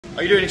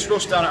How you doing? It's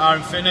Russ down at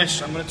RM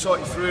Fitness. I'm going to talk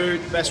you through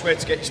the best way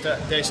to get your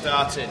day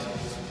started.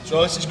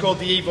 So this is called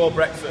the Evo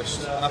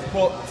Breakfast. And I've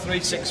put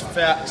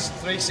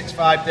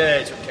 365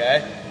 days,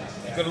 okay?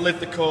 You've got to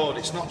live the code.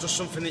 It's not just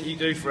something that you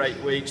do for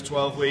 8 weeks,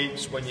 12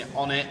 weeks when you're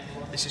on it.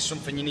 This is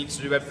something you need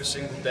to do every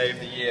single day of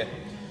the year.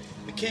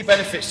 The key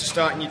benefits to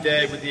starting your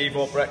day with the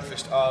Evo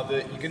Breakfast are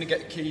that you're going to get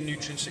the key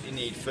nutrients that you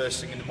need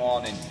first thing in the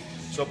morning.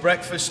 So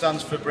breakfast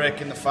stands for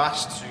breaking the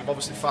fast. So you've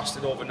obviously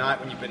fasted overnight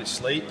when you've been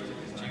asleep.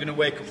 So you're going to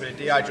wake up in a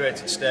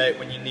dehydrated state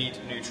when you need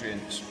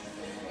nutrients.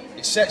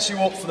 It sets you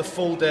up for the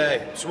full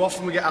day. So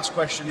often we get asked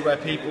questions where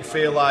people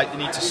feel like they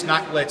need to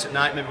snack late at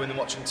night, maybe when they're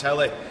watching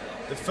telly.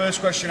 The first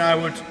question I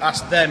would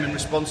ask them in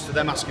response to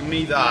them asking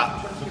me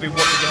that would be, what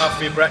did you have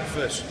for your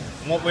breakfast?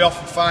 And what we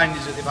often find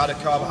is that they've had a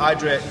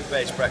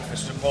carbohydrate-based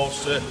breakfast as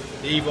opposed to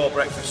the Evo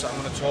breakfast that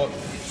I'm going to talk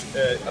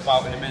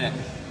about in a minute.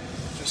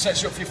 So it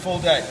sets you up for your full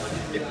day.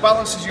 It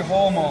balances your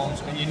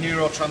hormones and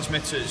your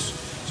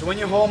neurotransmitters. So when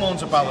your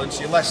hormones are balanced,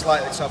 you're less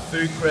likely to have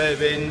food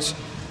cravings,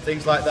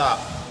 things like that.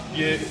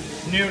 Your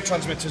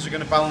neurotransmitters are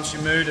going to balance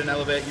your mood and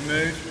elevate your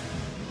mood.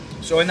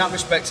 So in that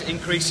respect, it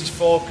increases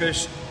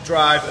focus,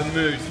 drive and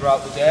mood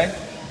throughout the day.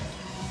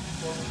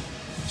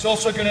 It's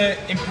also going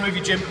to improve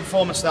your gym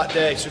performance that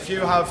day. So if you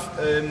have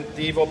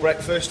the Evo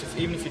Breakfast,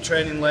 even if you're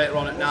training later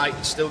on at night,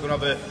 it's still going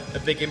to have a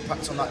big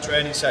impact on that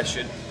training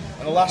session.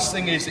 And the last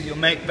thing is that you'll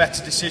make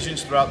better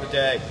decisions throughout the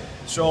day.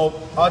 So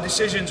our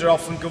decisions are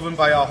often governed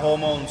by our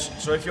hormones.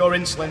 So if your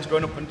insulin's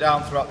going up and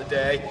down throughout the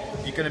day,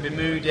 you're going to be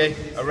moody,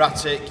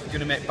 erratic, you're going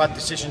to make bad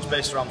decisions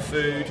based around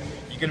food,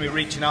 you're going to be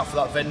reaching out for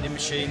that vending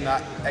machine,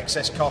 that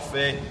excess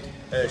coffee,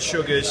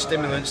 sugars,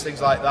 stimulants,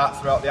 things like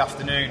that throughout the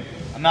afternoon.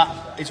 And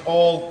that is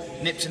all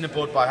nipped in the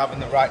bud by having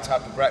the right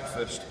type of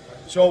breakfast.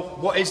 So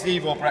what is the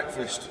Evo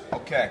Breakfast?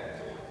 Okay,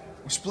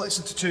 we split this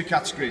into two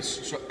categories.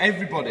 So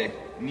everybody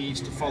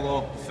needs to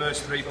follow the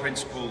first three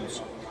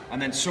principles,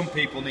 and then some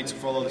people need to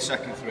follow the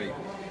second three.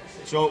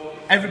 So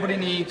everybody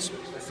needs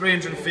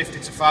 350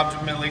 to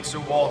 500 millilitres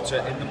of water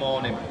in the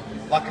morning.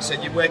 Like I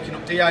said, you're waking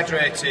up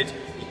dehydrated,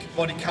 your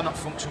body cannot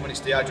function when it's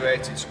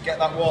dehydrated, so get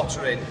that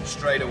water in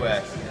straight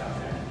away.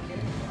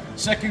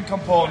 Second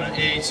component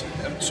is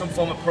some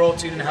form of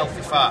protein and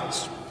healthy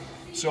fats.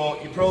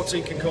 So your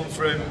protein can come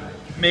from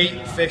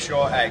meat, fish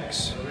or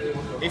eggs.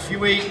 If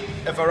you eat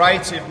a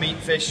variety of meat and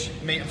fish,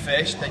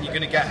 then you're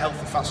going to get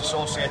healthy fats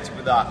associated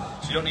with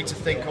that. So you don't need to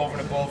think over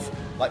and above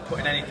like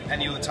putting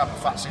any other type of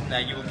fats in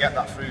there. You will get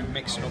that through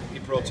mixing up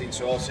your protein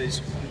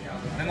sources.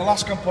 And then the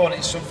last component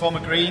is some form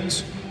of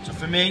greens. So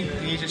for me,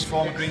 the easiest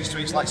form of greens to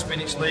eat is like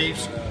spinach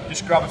leaves.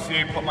 Just grab a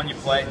few, put them on your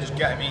plate and just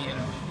get them eaten.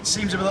 It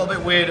seems a little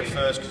bit weird at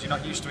first because you're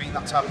not used to eating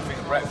that type of thing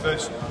at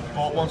breakfast,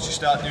 but once you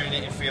start doing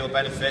it and feel the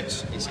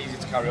benefits, it's easy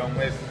to carry on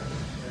with.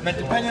 And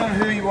then depending on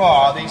who you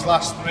are, these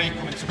last three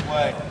come into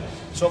play.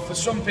 So for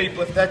some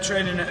people, if they're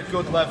training at a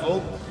good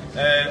level,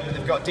 and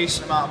they've got a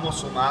decent amount of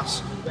muscle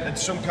mass, then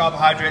some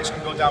carbohydrates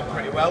can go down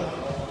pretty well.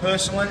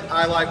 Personally,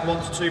 I like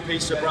 1 to 2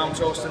 pieces of brown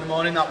toast in the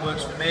morning. That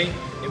works for me.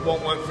 It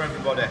won't work for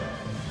everybody.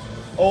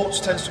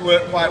 Oats tends to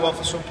work quite well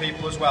for some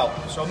people as well.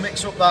 So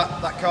mix up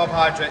that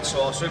carbohydrate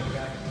source. And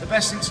the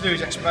best thing to do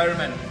is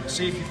experiment.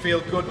 See if you feel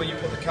good when you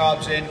put the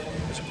carbs in,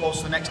 as opposed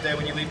to the next day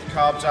when you leave the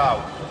carbs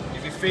out.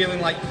 If you're feeling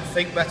like you can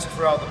think better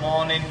throughout the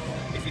morning,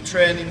 if your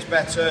training's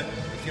better,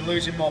 if you're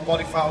losing more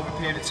body fat over a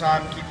period of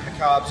time, keeping the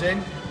carbs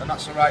in, then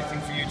that's the right thing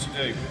for you to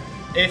do.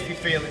 If you're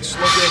feeling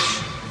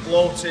sluggish,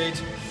 bloated,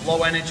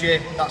 low energy,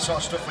 that sort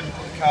of stuff when you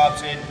put the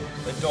carbs in,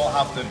 then don't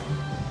have them.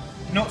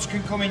 Nuts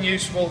can come in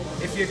useful.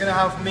 If you're going to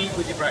have meat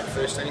with your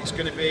breakfast, then it's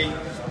going to be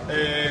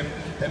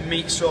a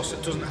meat source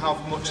that doesn't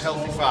have much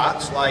healthy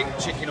fats, like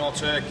chicken or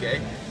turkey,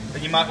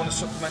 then you might want to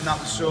supplement that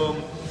with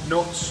some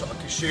nuts, sort of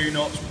cashew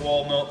nuts,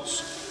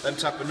 walnuts, them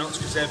type of nuts,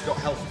 because they've got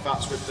healthy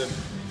fats with them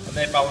and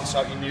they balance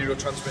out your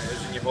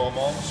neurotransmitters and your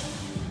hormones.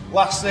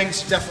 Last thing,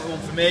 it's definitely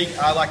one for me.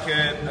 I like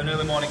an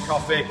early morning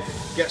coffee.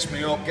 Gets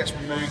me up, gets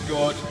my mood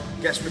good,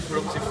 gets me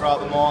productive throughout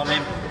the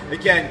morning.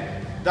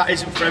 Again, that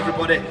isn't for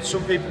everybody.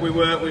 Some people we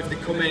work with, they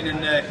come in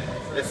and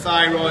their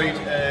thyroid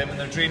and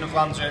their adrenal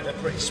glands are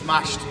pretty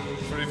smashed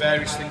through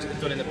various things that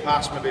they've done in the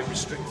past, maybe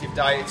restrictive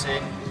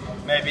dieting,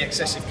 maybe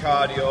excessive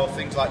cardio,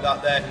 things like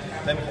that.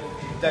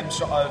 Them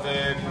sort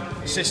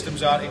of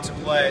systems aren't into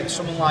play. And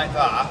someone like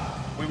that,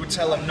 we would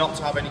tell them not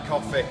to have any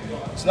coffee.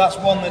 So that's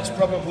one that's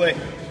probably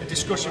a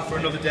discussion for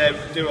another day.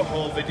 We'll do a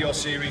whole video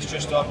series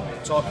just on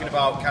talking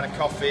about kind of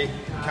coffee,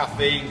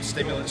 caffeine,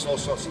 stimulants, all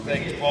sorts of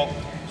things. But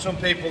some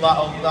people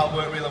that'll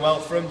work really well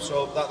for them,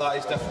 so that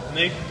is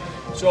definitely me.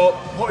 So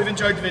hope you've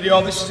enjoyed the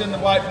video. This is in the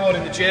whiteboard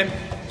in the gym.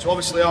 So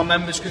obviously our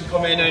members can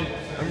come in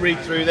and read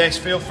through this.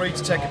 Feel free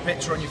to take a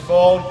picture on your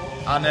phone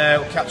and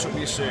we'll catch up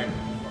with you soon.